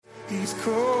He's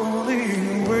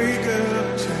calling, wake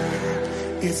up,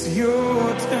 child. It's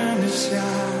your time to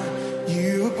shine.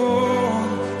 You were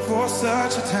born for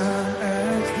such a time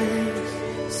as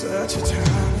this. Such a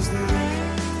time as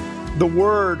this. The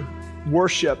word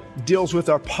worship deals with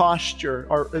our posture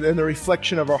and the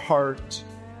reflection of our heart.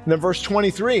 And then verse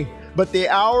 23, but the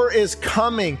hour is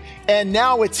coming and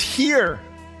now it's here.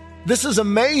 This is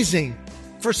amazing.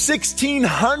 For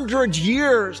 1,600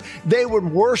 years, they would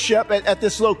worship at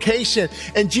this location.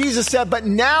 And Jesus said, but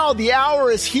now the hour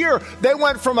is here. They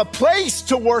went from a place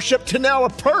to worship to now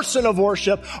a person of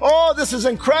worship. Oh, this is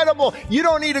incredible. You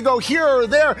don't need to go here or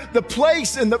there. The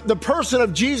place and the person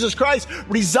of Jesus Christ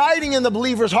residing in the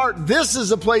believer's heart. This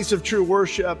is a place of true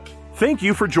worship. Thank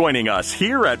you for joining us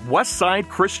here at Westside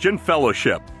Christian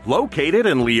Fellowship, located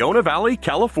in Leona Valley,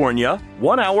 California,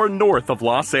 1 hour north of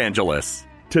Los Angeles.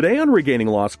 Today on Regaining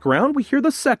Lost Ground, we hear the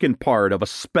second part of a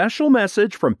special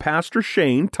message from Pastor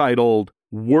Shane titled,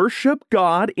 Worship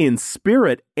God in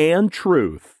Spirit and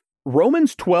Truth.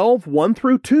 Romans 12, 1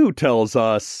 through 2 tells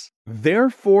us,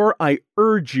 therefore I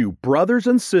urge you, brothers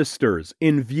and sisters,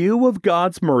 in view of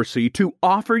God's mercy, to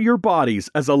offer your bodies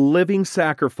as a living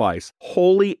sacrifice,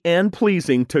 holy and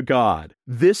pleasing to God.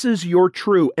 This is your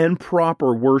true and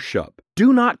proper worship.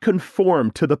 Do not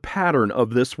conform to the pattern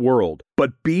of this world,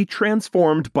 but be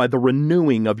transformed by the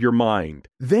renewing of your mind.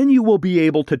 Then you will be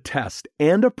able to test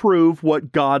and approve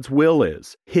what God's will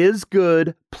is, His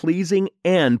good, pleasing,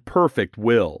 and perfect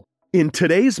will. In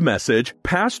today's message,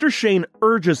 Pastor Shane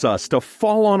urges us to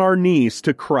fall on our knees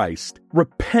to Christ,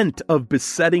 repent of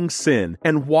besetting sin,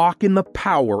 and walk in the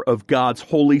power of God's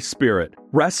Holy Spirit,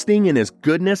 resting in His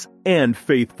goodness and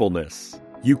faithfulness.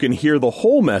 You can hear the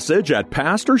whole message at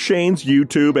Pastor Shane's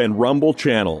YouTube and Rumble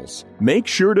channels. Make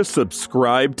sure to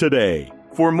subscribe today.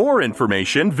 For more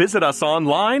information, visit us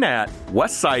online at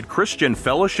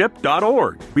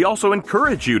westsidechristianfellowship.org. We also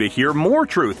encourage you to hear more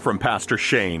truth from Pastor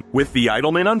Shane with the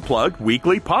Idleman Unplugged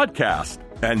weekly podcast.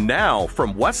 And now,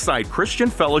 from Westside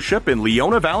Christian Fellowship in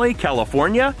Leona Valley,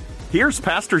 California, here's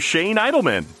Pastor Shane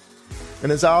Idleman.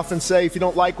 And as I often say, if you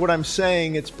don't like what I'm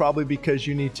saying, it's probably because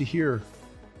you need to hear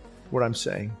what I'm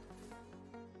saying.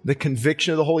 The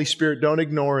conviction of the Holy Spirit, don't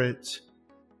ignore it.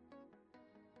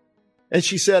 And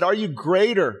she said, are you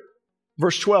greater?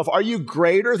 Verse 12, are you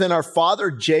greater than our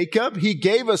father Jacob? He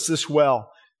gave us this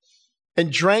well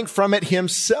and drank from it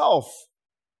himself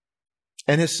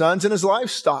and his sons and his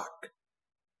livestock.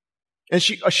 And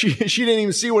she didn't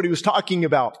even see what he was talking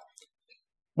about.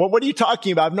 Well, what are you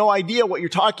talking about? I have no idea what you're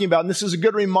talking about. And this is a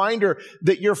good reminder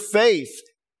that your faith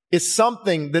is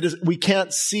something that we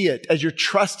can't see it as you're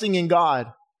trusting in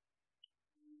God.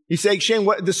 You say, Shane,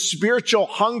 what the spiritual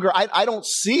hunger, I don't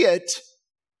see it.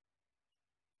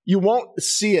 You won't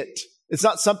see it. It's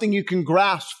not something you can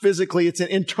grasp physically. It's an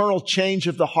internal change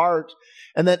of the heart.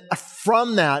 And then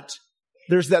from that,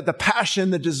 there's the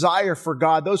passion, the desire for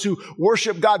God. Those who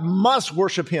worship God must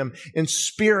worship Him in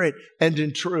spirit and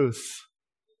in truth.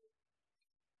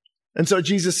 And so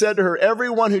Jesus said to her,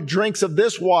 everyone who drinks of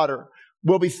this water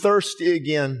will be thirsty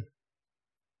again.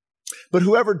 But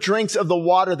whoever drinks of the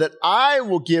water that I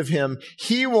will give him,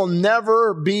 he will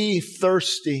never be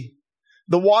thirsty.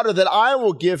 The water that I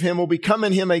will give him will become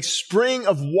in him a spring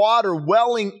of water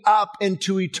welling up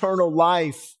into eternal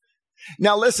life.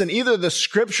 Now listen, either the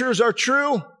scriptures are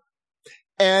true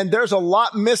and there's a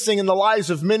lot missing in the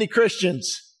lives of many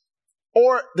Christians,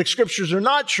 or the scriptures are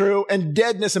not true and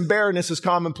deadness and barrenness is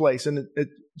commonplace and the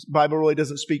Bible really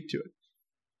doesn't speak to it.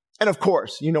 And of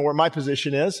course, you know where my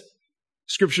position is.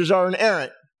 Scriptures are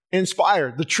inerrant,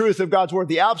 inspired, the truth of God's word,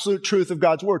 the absolute truth of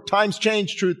God's word. Times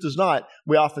change, truth does not.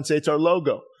 We often say it's our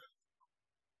logo.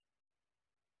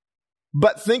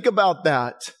 But think about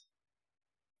that.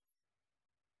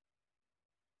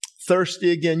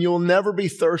 Thirsty again. You will never be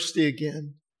thirsty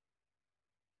again.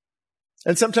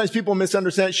 And sometimes people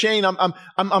misunderstand. Shane, I'm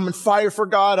on fire for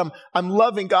God. I'm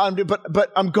loving God,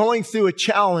 but I'm going through a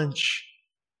challenge.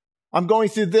 I'm going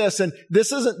through this, and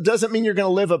this doesn't mean you're going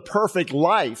to live a perfect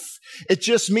life. It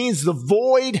just means the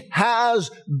void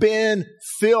has been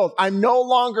filled. I'm no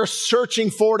longer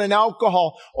searching for it in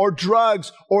alcohol or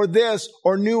drugs or this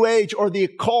or New Age or the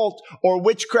occult or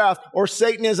witchcraft or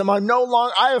Satanism. I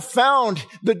have found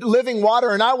the living water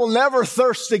and I will never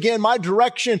thirst again. My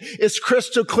direction is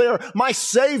crystal clear. My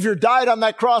Savior died on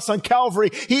that cross on Calvary.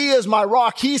 He is my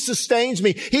rock. He sustains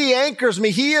me. He anchors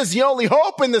me. He is the only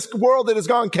hope in this world that has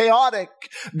gone chaotic.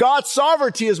 God's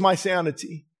sovereignty is my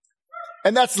sanity.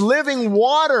 And that's living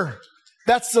water.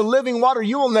 That's the living water.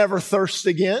 You will never thirst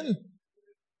again.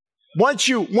 Once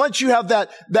you have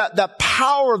that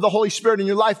power of the Holy Spirit in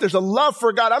your life, there's a love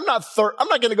for God. I'm not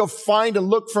going to go find and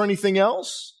look for anything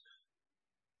else.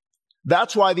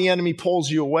 That's why the enemy pulls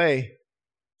you away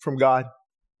from God.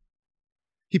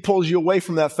 He pulls you away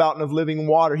from that fountain of living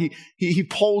water. He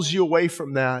pulls you away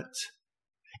from that.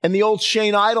 And the old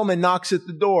Shane Idleman knocks at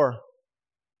the door.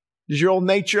 Does your old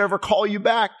nature ever call you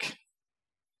back?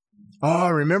 Oh,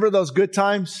 remember those good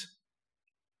times?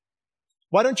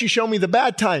 Why don't you show me the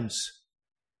bad times?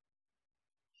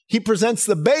 He presents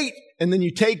the bait, and then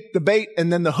you take the bait,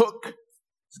 and then the hook.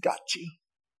 It's got you.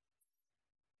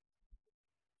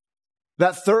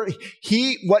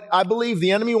 What I believe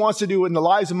the enemy wants to do in the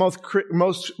lives of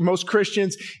most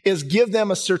Christians is give them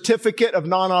a certificate of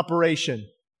non-operation.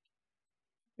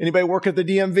 Anybody work at the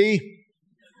DMV?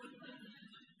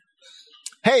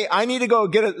 Hey, I need to go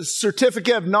get a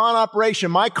certificate of non-operation.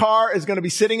 My car is going to be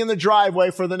sitting in the driveway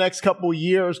for the next couple of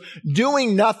years,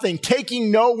 doing nothing,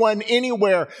 taking no one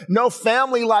anywhere, no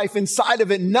family life inside of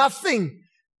it, nothing.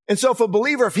 And so if a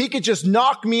believer, if he could just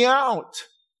knock me out,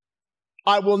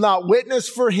 I will not witness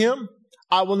for him.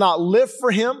 I will not live for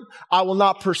him. I will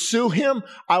not pursue him.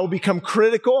 I will become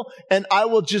critical, and I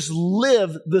will just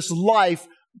live this life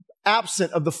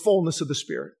absent of the fullness of the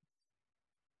Spirit.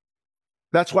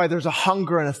 That's why there's a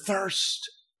hunger and a thirst.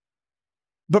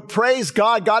 But praise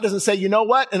God, God doesn't say, you know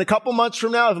what? In a couple months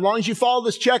from now, as long as you follow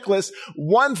this checklist,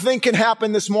 one thing can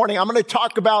happen this morning. I'm going to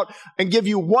talk about and give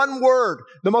you one word,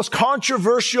 the most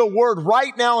controversial word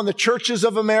right now in the churches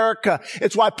of America.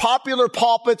 It's why popular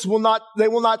pulpits won't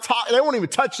even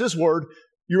touch this word.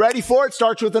 You ready for it?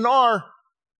 Starts with an R.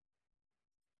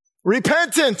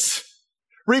 Repentance.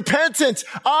 Repentance.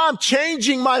 I'm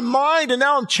changing my mind, and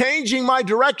now I'm changing my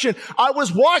direction. I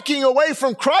was walking away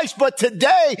from Christ, but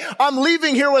today I'm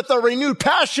leaving here with a renewed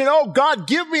passion. Oh God,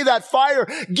 give me that fire.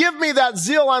 Give me that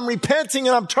zeal. I'm repenting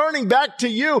and I'm turning back to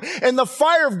you, and the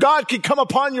fire of God can come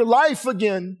upon your life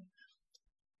again.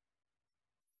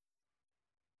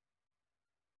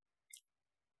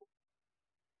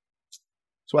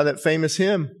 That's why that famous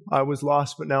hymn, I was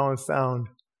lost, but now I'm found.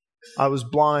 I was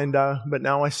blind, but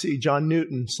now I see. John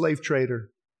Newton, slave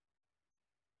trader.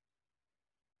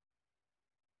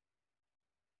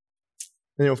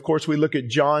 And of course, we look at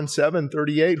John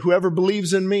 7:38. Whoever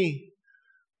believes in me.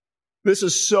 This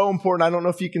is so important. I don't know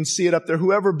if you can see it up there.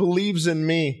 Whoever believes in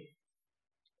me.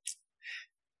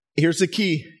 Here's the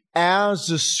key. As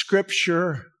the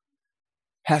scripture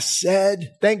has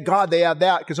said. Thank God they have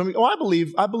that. Because I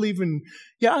believe I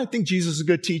think Jesus is a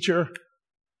good teacher.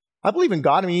 I believe in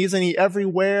God. Isn't he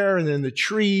everywhere and in the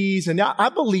trees? And I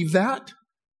believe that.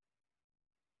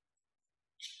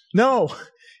 No,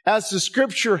 as the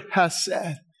scripture has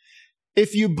said,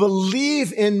 if you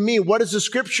believe in me, what does the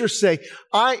scripture say?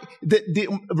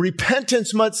 The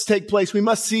repentance must take place. We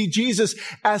must see Jesus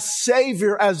as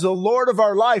Savior, as the Lord of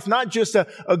our life, not just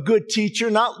a good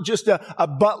teacher, not just a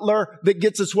butler that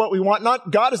gets us what we want.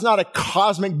 God is not a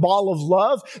cosmic ball of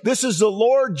love. This is the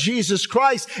Lord Jesus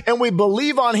Christ, and we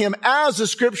believe on him as the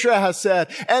scripture has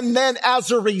said. And then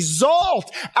as a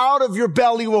result, out of your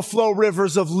belly will flow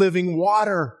rivers of living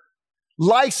water.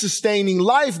 Life-sustaining,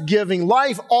 life-giving,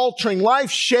 life-altering,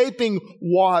 life-shaping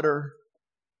water.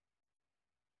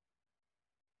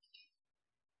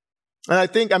 And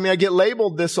I get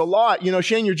labeled this a lot.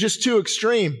 Shane, you're just too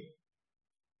extreme.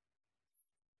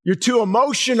 You're too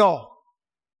emotional.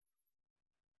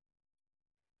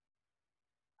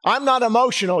 I'm not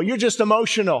emotional. You're just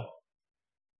emotional.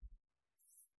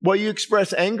 Well, you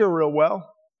express anger real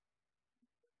well.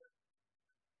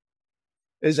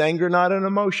 Is anger not an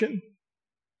emotion?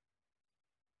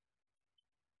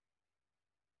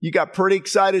 You got pretty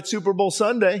excited Super Bowl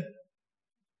Sunday.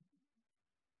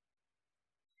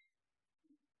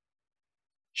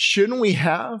 Shouldn't we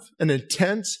have an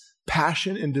intense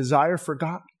passion and desire for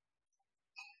God?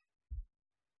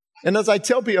 And as I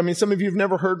tell people, some of you have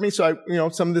never heard me, so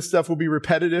some of this stuff will be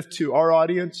repetitive to our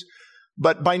audience.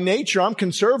 But by nature, I'm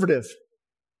conservative.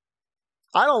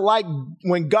 I don't like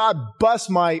when God busts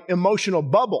my emotional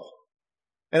bubble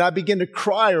and I begin to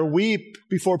cry or weep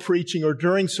before preaching or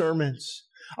during sermons.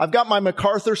 I've got my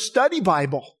MacArthur Study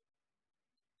Bible.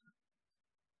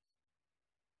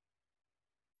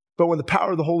 But when the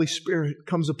power of the Holy Spirit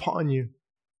comes upon you,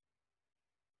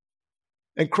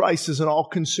 and Christ is an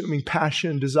all-consuming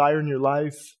passion and desire in your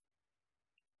life,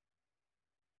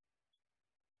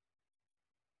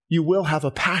 you will have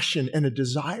a passion and a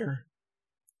desire.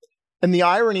 And the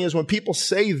irony is when people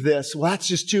say this, well, that's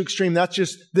just too extreme, that's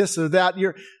just this or that,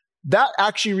 that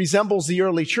actually resembles the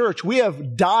early church. We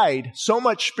have died so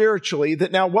much spiritually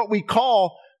that now what we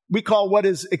call what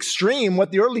is extreme,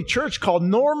 what the early church called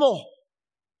normal.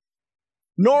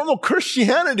 Normal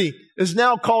Christianity is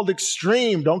now called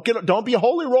extreme. Don't be a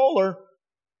holy roller.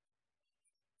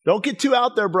 Don't get too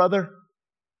out there, brother.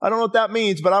 I don't know what that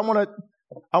means, but I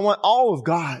want all of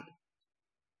God,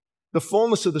 the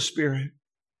fullness of the Spirit.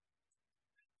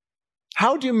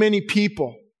 How do many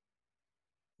people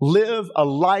live a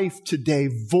life today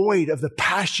void of the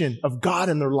passion of God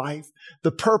in their life,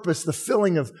 the purpose, the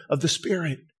filling of the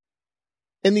Spirit?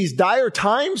 In these dire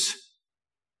times,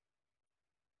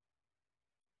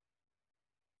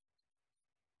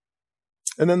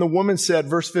 and then the woman said,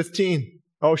 verse 15,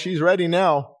 oh, she's ready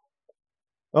now.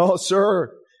 Oh,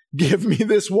 sir, give me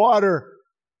this water.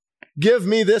 Give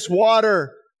me this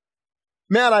water.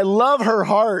 Man, I love her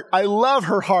heart. I love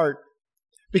her heart.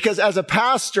 Because as a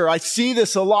pastor, I see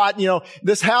this a lot. You know,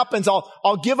 this happens.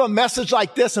 I'll give a message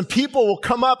like this and people will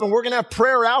come up and we're going to have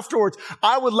prayer afterwards.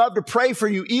 I would love to pray for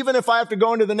you. Even if I have to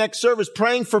go into the next service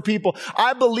praying for people.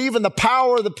 I believe in the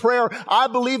power of the prayer. I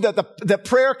believe that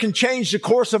prayer can change the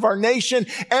course of our nation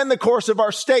and the course of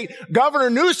our state. Governor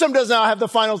Newsom does not have the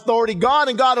final authority. God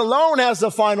and God alone has the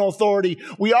final authority.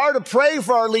 We are to pray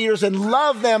for our leaders and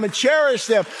love them and cherish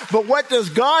them. But what does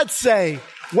God say?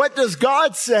 What does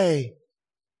God say?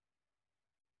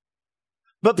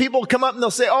 But people come up and they'll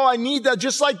say, oh, I need that,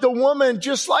 just like the woman,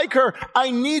 just like her.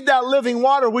 I need that living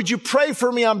water. Would you pray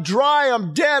for me? I'm dry,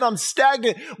 I'm dead, I'm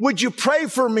stagnant. Would you pray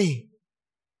for me?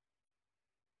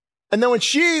 And then when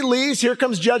she leaves, here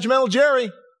comes judgmental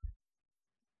Jerry.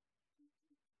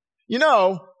 You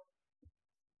know,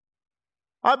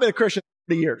 I've been a Christian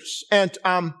for 30 years, and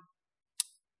I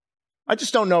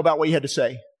just don't know about what you had to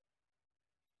say.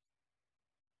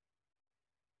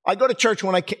 I go to church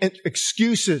when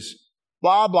excuses.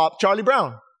 Blah, blah, Charlie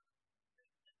Brown.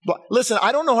 But listen,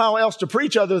 I don't know how else to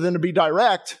preach other than to be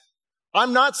direct.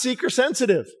 I'm not seeker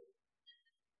sensitive.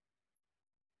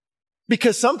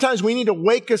 Because sometimes we need to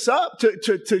wake us up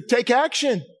to take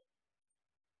action.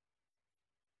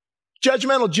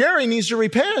 Judgmental Jerry needs to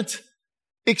repent.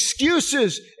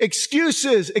 Excuses.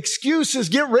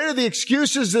 Get rid of the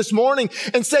excuses this morning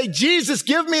and say, Jesus,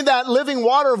 give me that living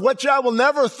water of which I will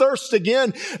never thirst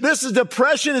again. This is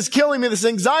depression is killing me. This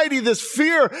anxiety, this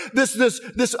fear,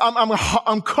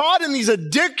 I'm caught in these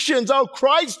addictions. Oh,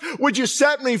 Christ, would you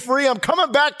set me free? I'm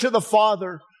coming back to the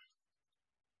Father.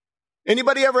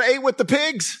 Anybody ever ate with the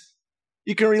pigs?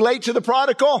 You can relate to the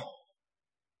prodigal.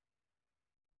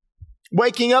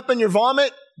 Waking up in your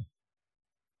vomit.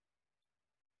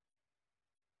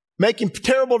 Making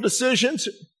terrible decisions.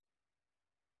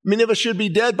 Many of us should be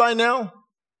dead by now.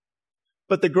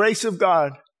 But the grace of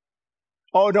God.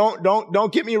 Oh,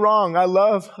 don't get me wrong. I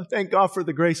thank God for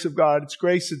the grace of God. It's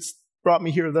grace that's brought me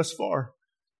here thus far.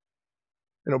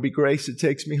 And it'll be grace that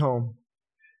takes me home.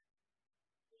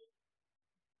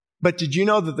 But did you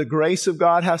know that the grace of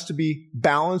God has to be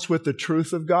balanced with the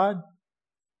truth of God?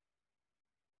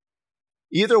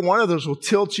 Either one of those will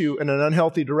tilt you in an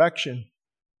unhealthy direction.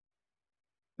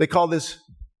 They call this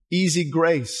easy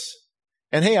grace.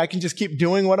 And hey, I can just keep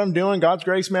doing what I'm doing. God's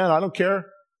grace, man, I don't care.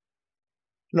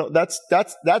 No, that's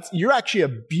you're actually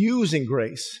abusing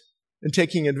grace and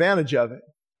taking advantage of it.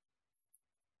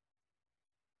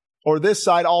 Or this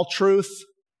side, all truth.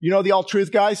 You know the all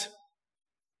truth guys?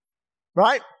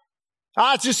 Right?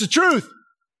 It's just the truth.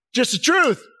 Just the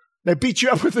truth. They beat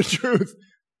you up with the truth.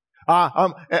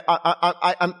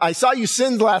 I saw you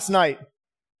sinned last night.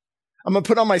 I'm going to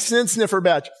put on my sin sniffer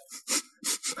badge.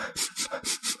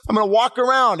 I'm going to walk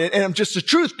around and I'm just a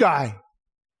truth guy.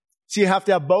 So you have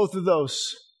to have both of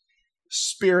those,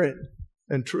 spirit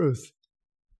and truth.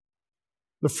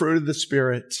 The fruit of the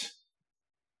Spirit.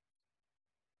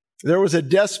 There was a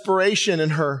desperation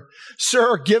in her.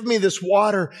 Sir, give me this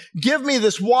water. Give me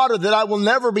this water that I will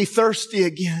never be thirsty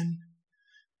again.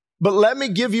 But let me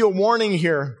give you a warning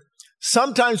here.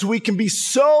 Sometimes we can be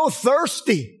so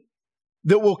thirsty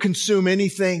that will consume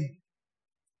anything.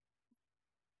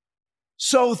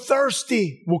 So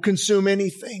thirsty will consume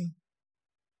anything.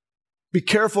 Be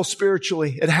careful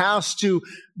spiritually. It has to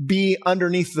be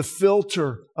underneath the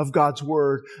filter of God's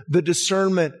Word, the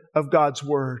discernment of God's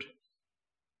Word.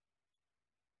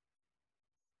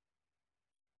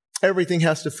 Everything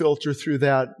has to filter through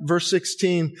that. Verse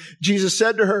 16, Jesus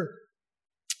said to her,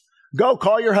 go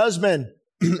call your husband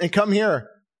and come here.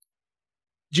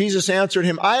 Jesus answered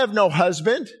him, I have no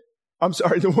husband.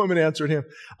 The woman answered him,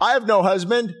 I have no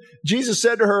husband. Jesus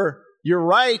said to her, you're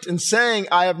right in saying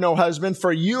I have no husband,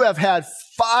 for you have had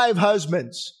 5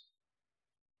 husbands.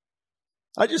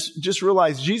 I just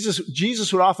realized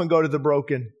Jesus would often go to the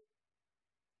broken,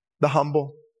 the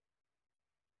humble,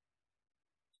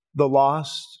 the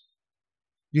lost.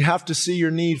 You have to see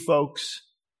your need, folks.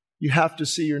 You have to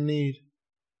see your need.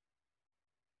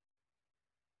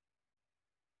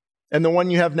 And the one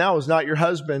you have now is not your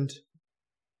husband.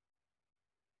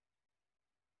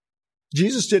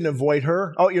 Jesus didn't avoid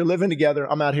her. Oh, you're living together.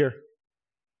 I'm out here.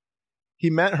 He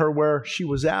met her where she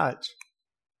was at.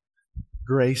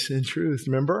 Grace and truth,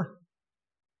 remember?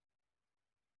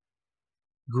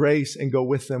 Grace and go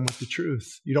with them with the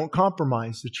truth. You don't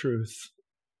compromise the truth.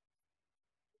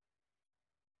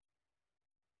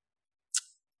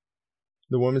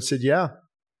 The woman said, yeah,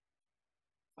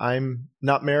 I'm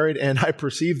not married and I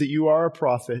perceive that you are a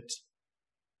prophet.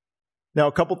 Now,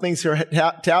 a couple things here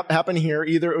happen here.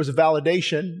 Either it was a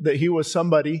validation that he was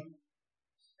somebody,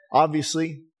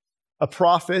 obviously, a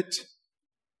prophet,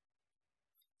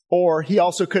 or he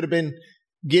also could have been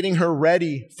getting her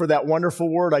ready for that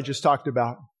wonderful word I just talked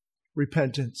about,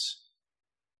 repentance.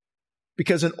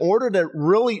 Because in order to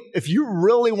really, if you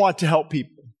really want to help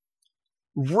people,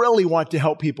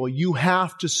 you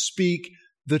have to speak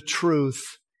the truth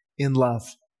in love.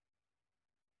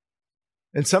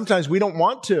 And sometimes we don't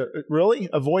want to really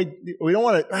avoid, we don't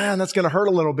want to, man, that's going to hurt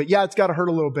a little bit. Yeah, it's got to hurt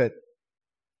a little bit.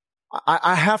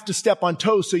 I have to step on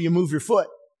toes so you move your foot.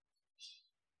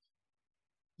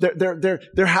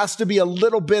 There has to be a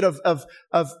little bit of,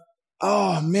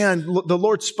 oh man, the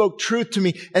Lord spoke truth to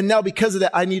me. And now because of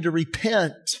that, I need to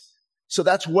repent. So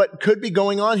that's what could be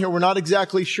going on here. We're not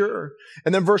exactly sure.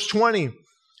 And then verse 20,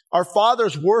 our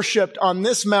fathers worshiped on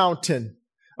this mountain.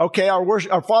 Okay,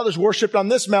 our fathers worshiped on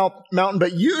this mountain,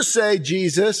 but you say,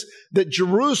 Jesus, that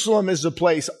Jerusalem is the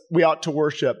place we ought to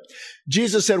worship.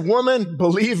 Jesus said, woman,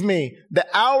 believe me, the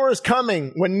hour is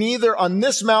coming when neither on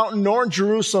this mountain nor in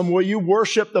Jerusalem will you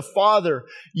worship the Father.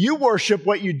 You worship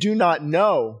what you do not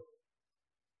know.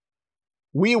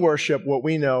 We worship what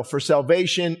we know, for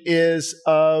salvation is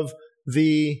of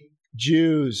the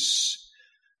Jews.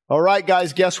 All right,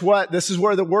 guys, guess what? This is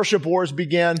where the worship wars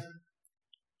began.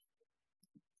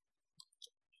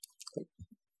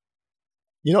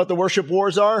 You know what the worship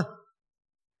wars are?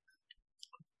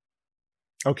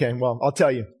 Okay, well, I'll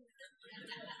tell you.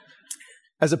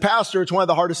 As a pastor, it's one of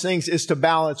the hardest things is to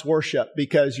balance worship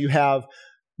because you have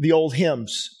the old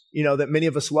hymns, that many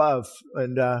of us love.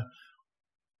 And,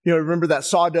 remember that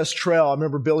Sawdust Trail. I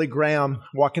remember Billy Graham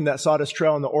walking that Sawdust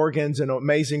Trail and the organs and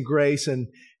Amazing Grace and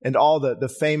all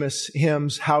the famous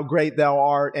hymns, How Great Thou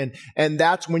Art. And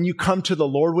that's when you come to the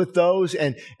Lord with those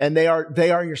and they are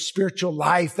your spiritual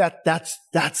life. That's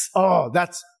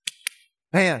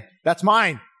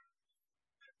mine.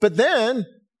 But then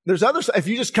there's other, if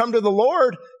you just come to the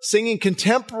Lord singing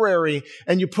contemporary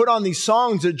and you put on these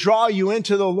songs that draw you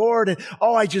into the Lord and,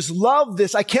 I just love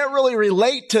this. I can't really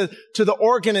relate to the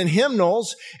organ and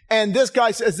hymnals. And this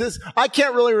guy says this, I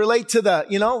can't really relate to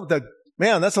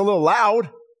man, that's a little loud.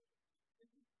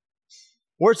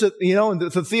 Where's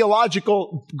the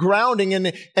theological grounding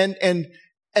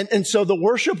and so the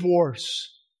worship wars.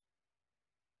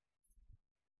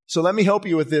 So let me help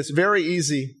you with this. Very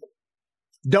easy.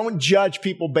 Don't judge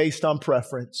people based on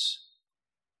preference.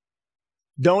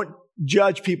 Don't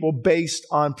judge people based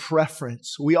on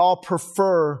preference. We all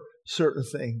prefer certain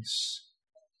things.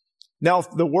 Now, if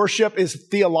the worship is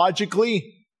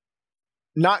theologically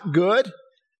not good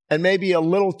and maybe a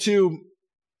little too,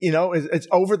 it's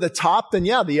over the top, then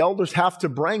yeah, the elders have to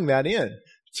bring that in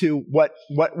to what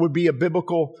would be a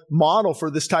biblical model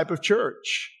for this type of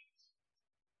church.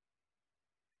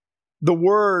 The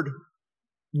word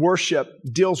worship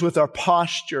deals with our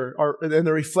posture and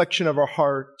the reflection of our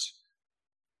heart.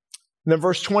 And then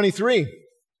verse 23,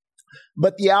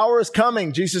 but the hour is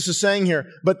coming, Jesus is saying here,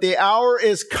 but the hour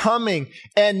is coming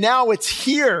and now it's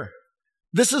here.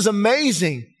 This is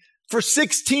amazing. For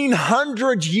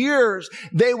 1,600 years,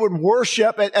 they would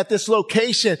worship at this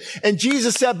location. And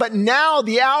Jesus said, but now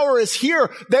the hour is here.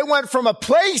 They went from a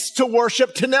place to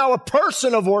worship to now a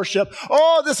person of worship.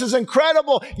 Oh, this is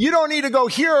incredible. You don't need to go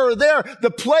here or there.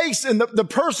 The place and the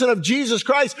person of Jesus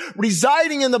Christ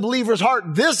residing in the believer's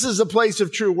heart. This is the place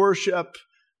of true worship.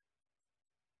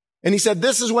 And he said,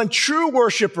 this is when true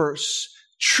worshipers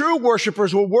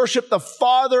will worship the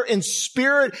Father in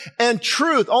spirit and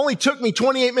truth. Only took me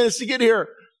 28 minutes to get here.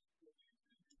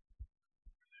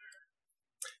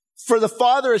 For the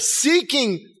Father is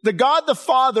seeking, God the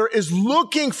Father is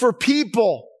looking for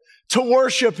people to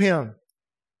worship Him.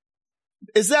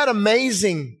 Is that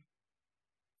amazing?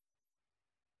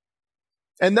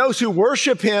 And those who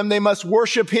worship Him, they must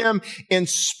worship Him in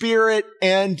spirit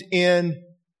and in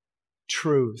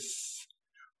truth.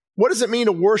 What does it mean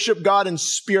to worship God in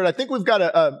spirit? I think we've got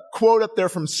a quote up there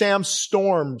from Sam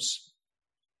Storms.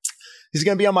 He's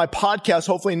going to be on my podcast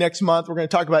hopefully next month. We're going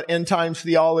to talk about end times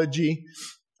theology.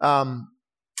 And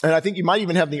I think you might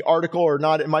even have the article or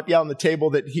not. It might be out on the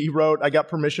table that he wrote. I got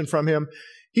permission from him.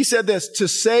 He said this, to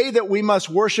say that we must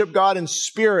worship God in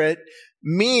spirit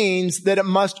means that it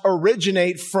must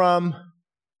originate from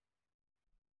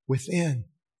within.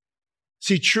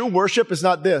 See, true worship is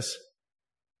not this.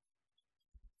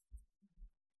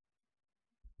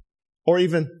 Or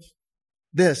even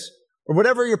this. Or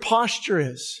whatever your posture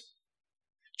is.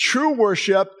 True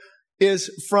worship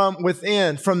is from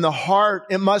within, from the heart.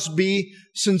 It must be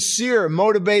sincere,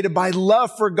 motivated by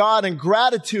love for God and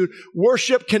gratitude.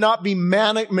 Worship cannot be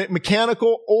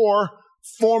mechanical or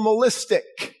formalistic.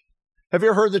 Have you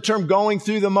ever heard the term going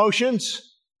through the motions?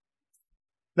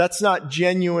 That's not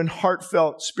genuine,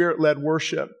 heartfelt, Spirit-led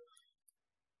worship.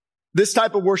 This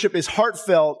type of worship is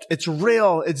heartfelt, it's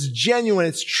real, it's genuine,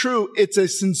 it's true, it's a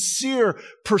sincere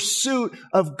pursuit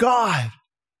of God.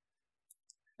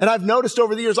 And I've noticed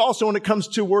over the years also when it comes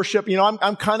to worship,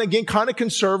 I'm kind of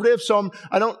conservative, so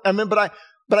but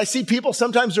I see people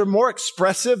sometimes they're more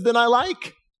expressive than I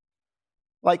like.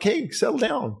 Like, hey, settle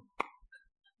down.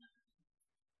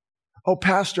 Oh,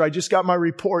 Pastor, I just got my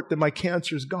report that my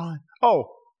cancer is gone. Oh,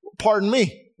 pardon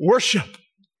me, worship.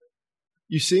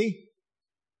 You see?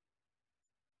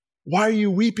 Why are you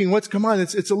weeping? Come on,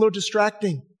 it's a little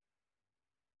distracting.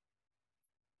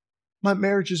 My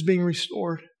marriage is being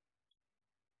restored.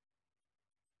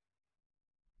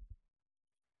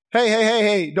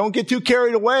 Hey, don't get too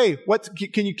carried away.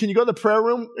 Can you go to the prayer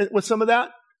room with some of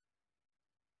that?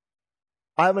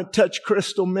 I haven't touched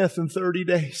crystal meth in 30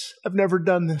 days. I've never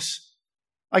done this.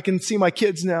 I can see my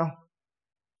kids now.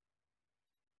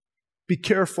 Be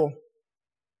careful.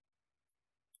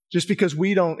 Just because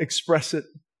we don't express it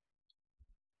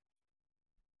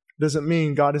doesn't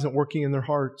mean God isn't working in their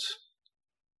hearts.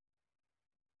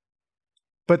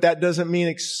 But that doesn't mean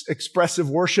expressive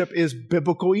worship is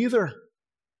biblical either.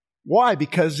 Why?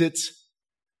 Because it's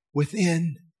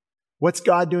within. What's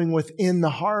God doing within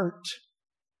the heart?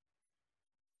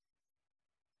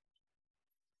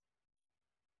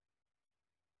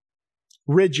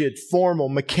 Rigid, formal,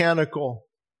 mechanical.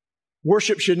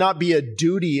 Worship should not be a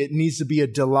duty. It needs to be a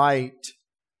delight.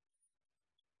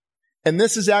 And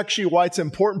this is actually why it's an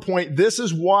important point. This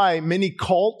is why many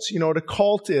cults, what a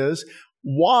cult is,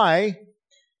 why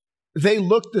they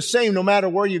look the same no matter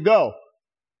where you go.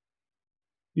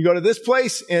 You go to this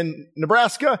place in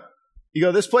Nebraska, you go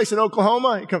to this place in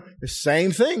Oklahoma, the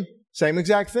same thing, same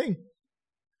exact thing.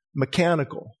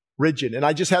 Mechanical, rigid. And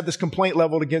I just had this complaint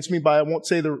leveled against me by, I won't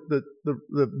say the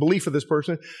belief of this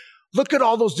person. Look at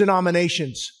all those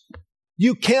denominations.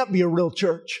 You can't be a real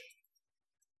church.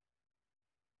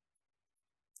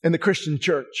 In the Christian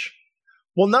church.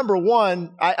 Well, number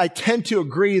one, I tend to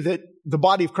agree that the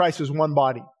body of Christ is one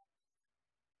body.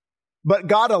 But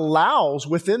God allows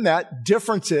within that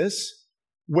differences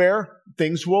where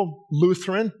things will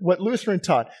what Lutheran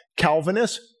taught,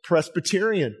 Calvinist,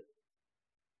 Presbyterian,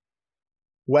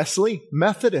 Wesley,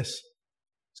 Methodist.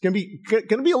 It's going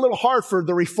to be a little hard for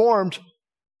the Reformed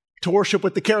to worship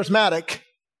with the Charismatic.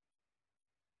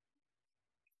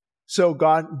 So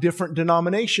God, different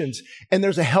denominations. And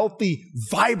there's a healthy,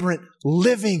 vibrant,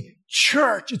 living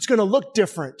church. It's going to look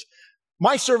different.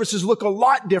 My services look a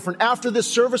lot different. After this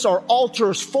service, our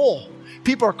altar is full.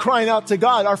 People are crying out to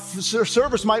God. Our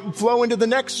service might flow into the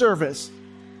next service.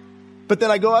 But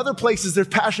then I go other places, there's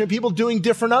passionate people doing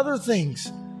different other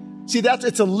things. See,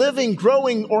 it's a living,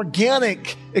 growing,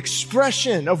 organic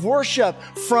expression of worship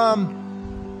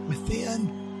from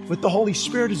within, what the Holy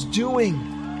Spirit is doing.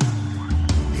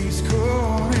 He's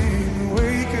calling,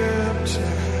 wake up,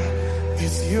 child.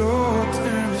 It's your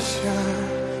turn to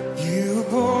shine. You were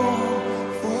born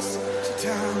for such a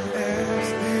time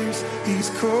as this. He's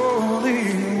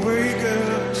calling, wake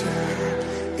up, child.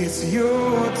 It's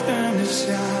your turn to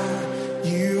shine.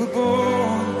 You were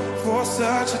born for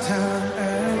such a time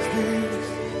as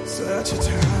this. Such a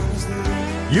time as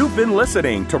this. You've been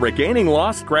listening to Regaining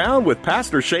Lost Ground with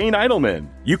Pastor Shane Idleman.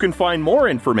 You can find more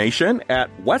information at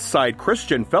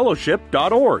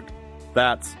westsidechristianfellowship.org.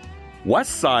 That's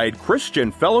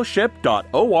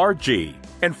westsidechristianfellowship.org.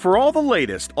 And for all the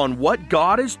latest on what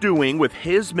God is doing with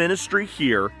His ministry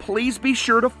here, please be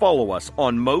sure to follow us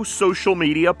on most social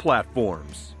media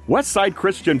platforms. Westside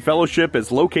Christian Fellowship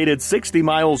is located 60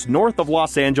 miles north of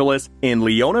Los Angeles in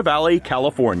Leona Valley,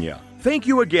 California. Thank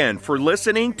you again for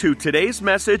listening to today's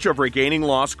message of Regaining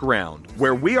Lost Ground,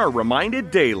 where we are reminded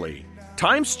daily,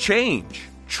 times change,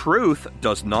 truth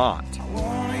does not. I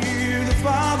want to hear the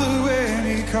Father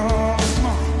when He calls.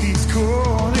 He's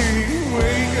calling,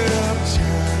 wake up,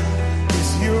 child.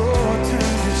 It's your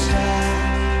turn to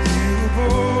shine. You were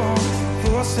born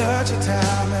for such a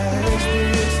time as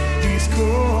this. He's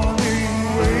calling,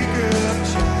 wake up,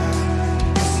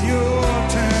 child. It's your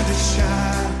turn to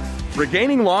shine.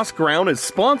 Regaining Lost Ground is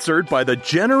sponsored by the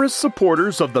generous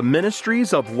supporters of the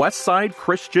ministries of Westside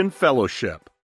Christian Fellowship.